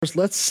First,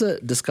 let's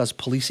discuss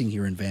policing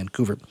here in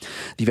Vancouver.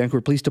 The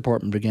Vancouver Police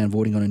Department began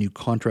voting on a new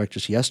contract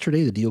just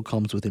yesterday. The deal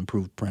comes with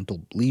improved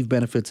parental leave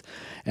benefits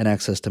and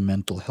access to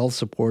mental health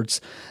supports.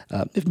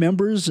 If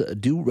members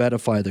do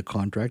ratify the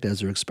contract, as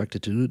they're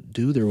expected to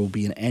do, there will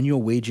be an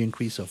annual wage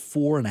increase of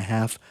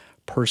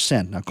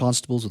 4.5%. Now,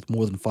 constables with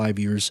more than 5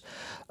 years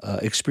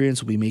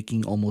experience will be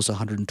making almost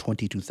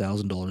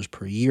 $122,000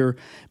 per year,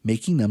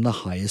 making them the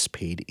highest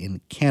paid in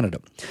Canada.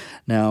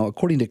 Now,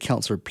 according to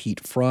Councillor Pete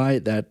Fry,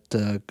 that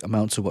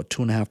amounts to about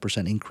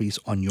 2.5% increase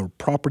on your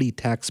property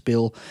tax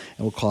bill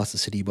and will cost the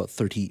city about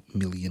 $30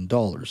 million.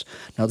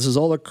 Now, this is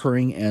all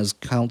occurring as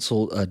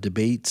council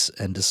debates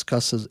and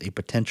discusses a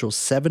potential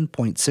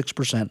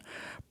 7.6%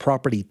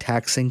 property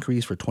tax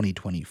increase for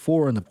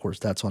 2024, and of course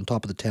that's on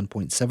top of the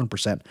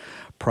 10.7%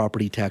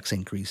 property tax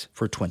increase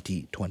for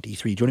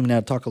 2023. Joining me now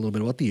to talk a little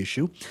bit about the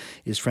issue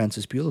is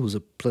Francis Buell, who's a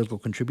political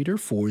contributor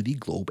for the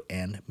Globe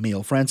and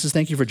Mail. Francis,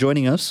 thank you for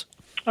joining us.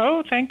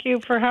 Oh, thank you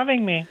for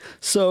having me.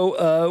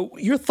 So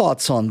your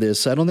thoughts on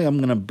this? I don't think I'm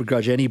going to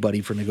begrudge anybody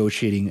for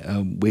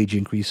negotiating wage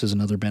increases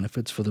and other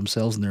benefits for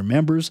themselves and their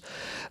members.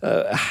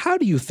 How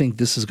do you think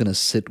this is going to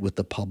sit with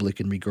the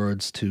public in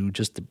regards to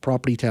just the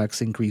property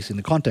tax increase in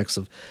the context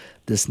of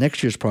this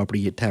next year's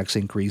property tax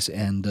increase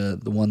and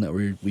the one that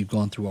we've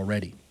gone through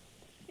already?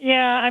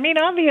 Yeah, I mean,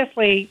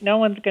 obviously no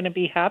one's going to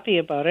be happy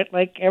about it.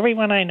 Like,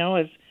 everyone I know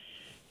is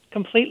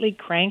completely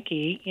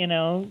cranky,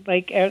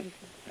 like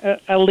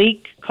a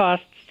leak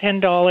costs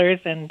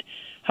 $10 and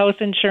house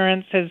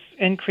insurance has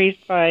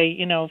increased by,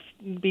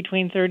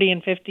 between 30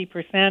 and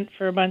 50%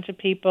 for a bunch of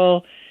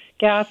people.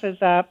 Gas is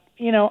up.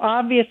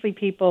 Obviously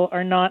people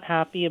are not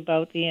happy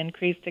about the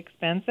increased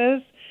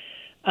expenses.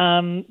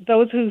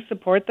 Those who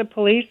support the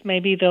police,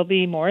 maybe they'll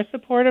be more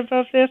supportive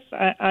of this.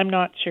 I'm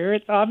not sure.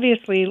 It's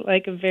obviously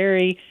like a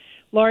very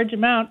large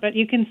amount, but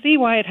you can see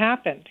why it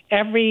happened.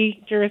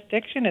 Every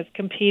jurisdiction is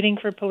competing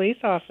for police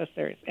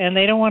officers, and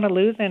they don't want to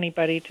lose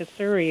anybody to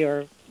Surrey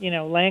or,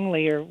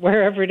 Langley or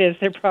wherever it is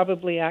they're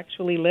probably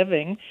actually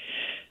living.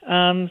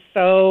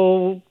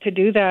 So to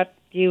do that,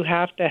 you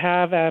have to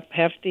have a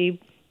hefty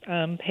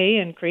pay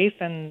increase,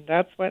 and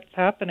that's what's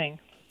happening.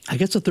 I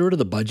guess a third of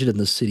the budget in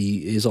the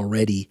city is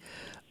already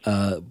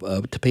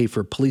to pay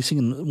for policing,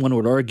 and one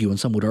would argue, and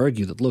some would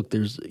argue, that look,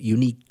 there's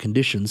unique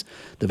conditions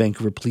the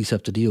Vancouver police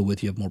have to deal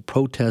with. You have more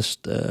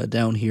protest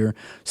down here.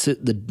 So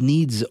the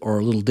needs are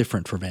a little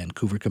different for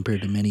Vancouver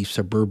compared to many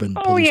suburban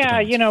police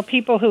departments.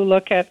 People who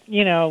look at,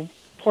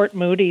 Port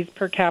Moody's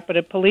per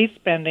capita police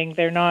spending,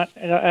 they're not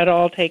at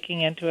all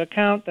taking into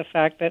account the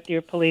fact that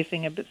you're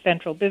policing a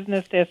central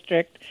business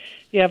district.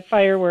 You have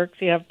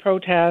fireworks, you have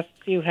protests,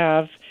 you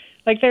have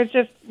there's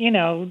just,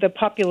 the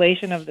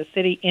population of the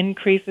city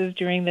increases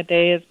during the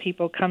day as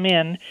people come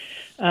in.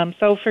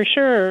 So for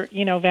sure,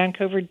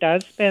 Vancouver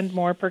does spend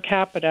more per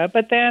capita,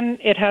 but then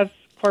it has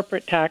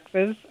corporate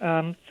taxes,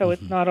 so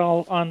it's not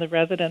all on the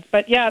residents.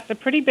 But yeah, it's a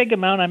pretty big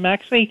amount. I'm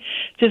actually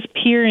just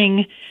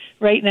peering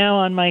right now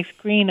on my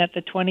screen at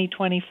the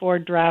 2024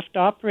 draft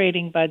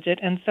operating budget,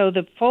 and so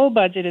the full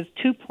budget is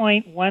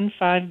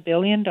 $2.15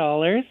 billion.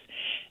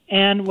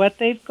 And what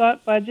they've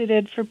got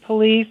budgeted for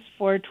police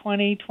for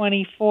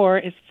 2024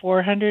 is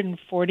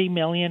 $440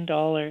 million.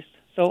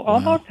 So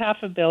almost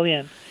 $500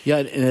 million. Yeah,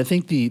 and I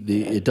think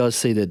it does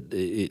say that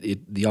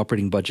the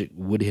operating budget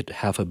would hit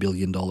 $500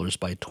 million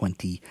by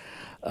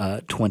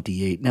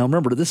 2028. Now,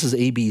 remember, this is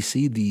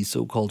ABC, the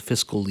so-called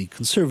fiscally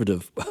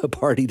conservative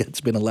party that's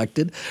been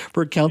elected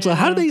for council. Yeah.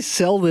 How do they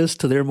sell this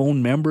to their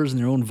own members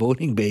and their own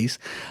voting base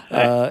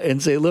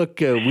and say, look,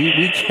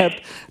 we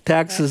kept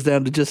taxes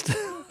down to just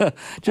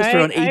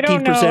around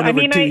 18%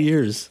 over 2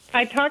 years?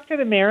 I talked to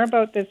the mayor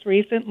about this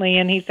recently,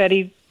 and he said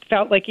he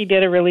felt like he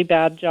did a really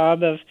bad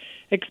job of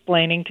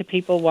explaining to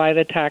people why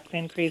the tax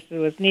increase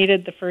was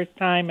needed the first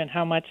time and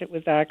how it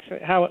was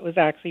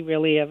actually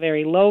really a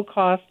very low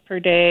cost per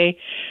day.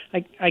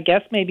 I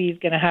guess maybe he's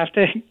going to have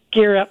to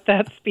gear up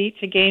that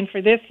speech again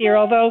for this year,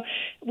 although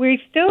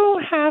we still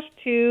have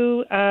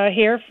to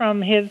hear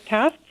from his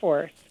task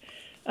force.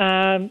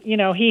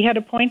 He had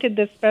appointed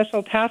this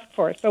special task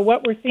force. So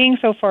what we're seeing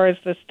so far is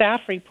the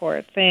staff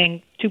report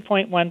saying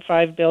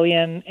 $2.15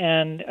 billion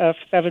and a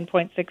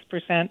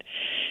 7.6%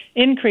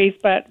 increase,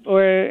 but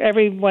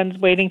everyone's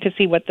waiting to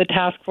see what the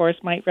task force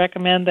might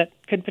recommend that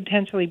could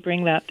potentially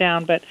bring that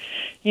down. But,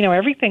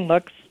 everything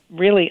looks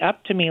really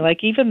up to me.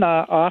 Like, even the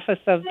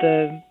office of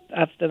the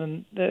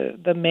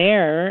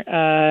mayor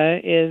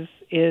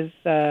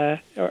the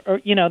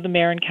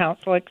mayor and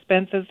council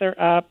expenses are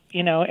up.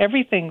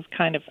 Everything's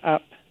kind of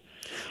up.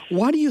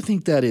 Why do you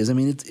think that is? I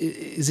mean,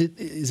 is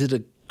it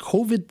a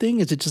COVID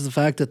thing? Is it just the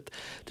fact that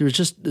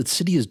the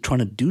city is trying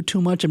to do too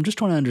much? I'm just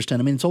trying to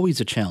understand. I mean, it's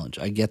always a challenge.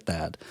 I get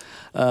that.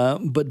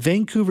 But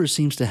Vancouver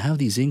seems to have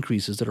these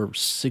increases that are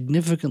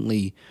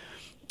significantly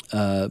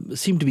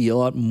seem to be a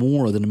lot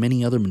more than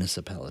many other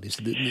municipalities.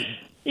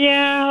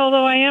 Yeah,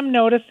 although I am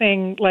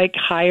noticing like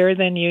higher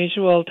than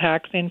usual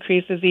tax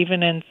increases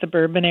even in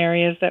suburban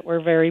areas that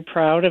were very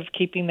proud of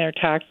keeping their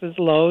taxes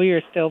low.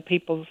 You're still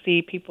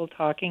see people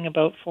talking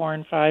about 4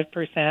 and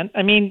 5%.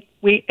 I mean,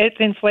 it's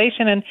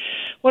inflation, and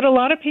what a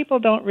lot of people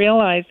don't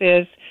realize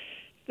is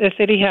the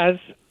city has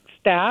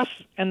staff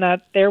and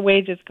that their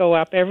wages go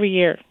up every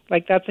year.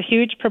 Like that's a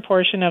huge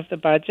proportion of the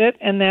budget.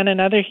 And then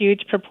another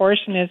huge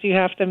proportion is you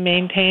have to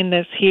maintain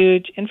this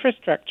huge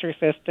infrastructure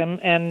system.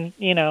 And,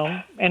 you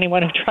know,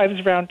 anyone who drives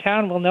around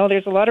town will know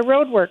there's a lot of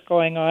road work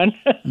going on.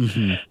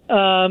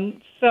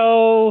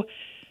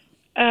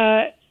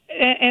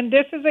 And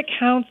this is a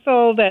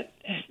council that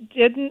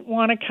didn't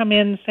want to come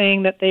in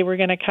saying that they were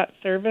going to cut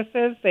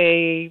services.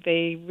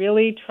 They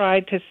really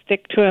tried to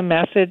stick to a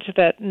message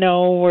that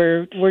no,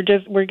 we're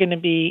going to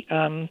be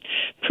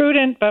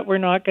prudent, but we're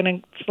not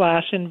going to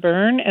slash and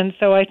burn. And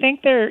so I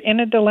think they're in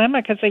a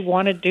dilemma because they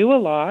want to do a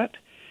lot,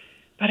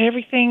 but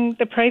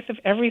the price of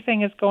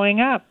everything is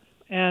going up,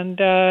 and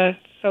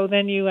so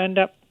then you end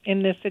up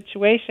in this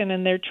situation,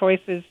 and their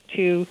choice is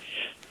to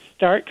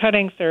start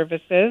cutting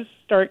services,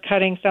 start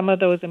cutting some of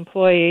those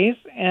employees,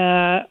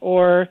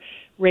 or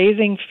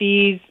raising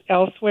fees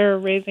elsewhere,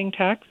 raising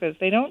taxes.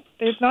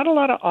 There's not a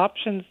lot of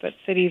options that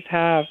cities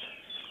have.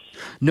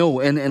 No,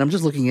 and I'm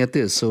just looking at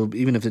this. So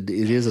even if it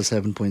is a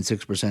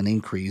 7.6%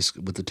 increase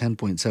with the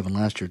 10.7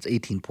 last year, it's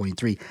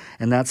 18.3,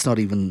 and that's not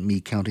even me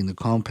counting the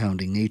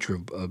compounding nature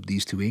of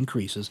these two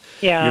increases.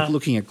 Yeah, you're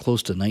looking at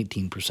close to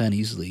 19%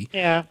 easily.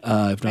 Yeah,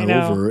 if not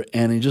over.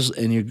 And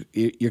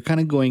you're kind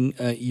of going.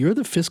 You're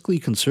the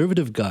fiscally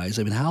conservative guys.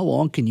 I mean, how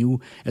long can you,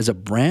 as a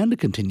brand,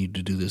 continue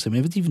to do this? I mean,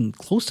 if it's even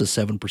close to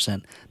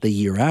 7% the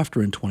year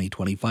after in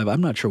 2025,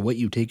 I'm not sure what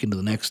you take into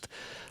the next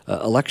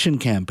election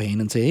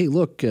campaign and say, hey,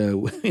 look,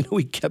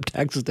 we kept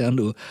taxes down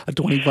to a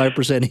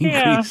 25%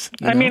 increase.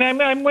 Yeah, I mean,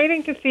 I'm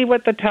waiting to see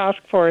what the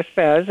task force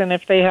says, and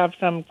if they have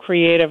some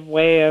creative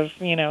way of,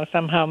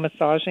 somehow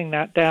massaging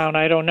that down.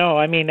 I don't know.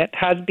 I mean, it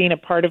has been a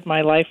part of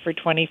my life for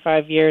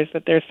 25 years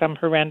that there's some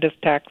horrendous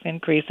tax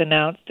increase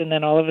announced, and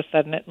then all of a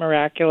sudden it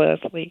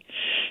miraculously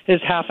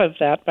is half of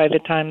that by the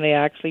time they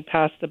actually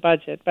pass the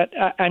budget. But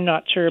I'm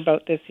not sure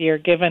about this year,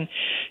 given,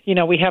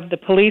 we have the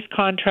police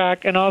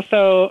contract, and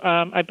also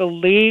I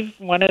believe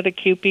one of the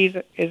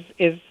QPs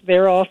is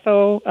they're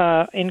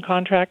also in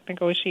contract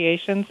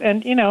negotiations,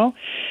 and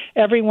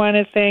everyone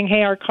is saying,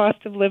 hey, our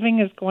cost of living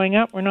is going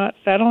up. We're not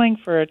settling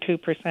for a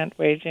 2%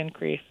 wage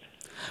increase.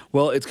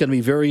 Well, it's going to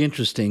be very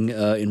interesting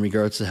in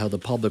regards to how the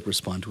public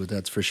respond to it,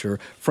 that's for sure.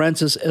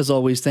 Frances, as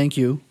always, thank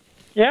you.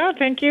 Yeah,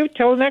 thank you.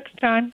 Till next time.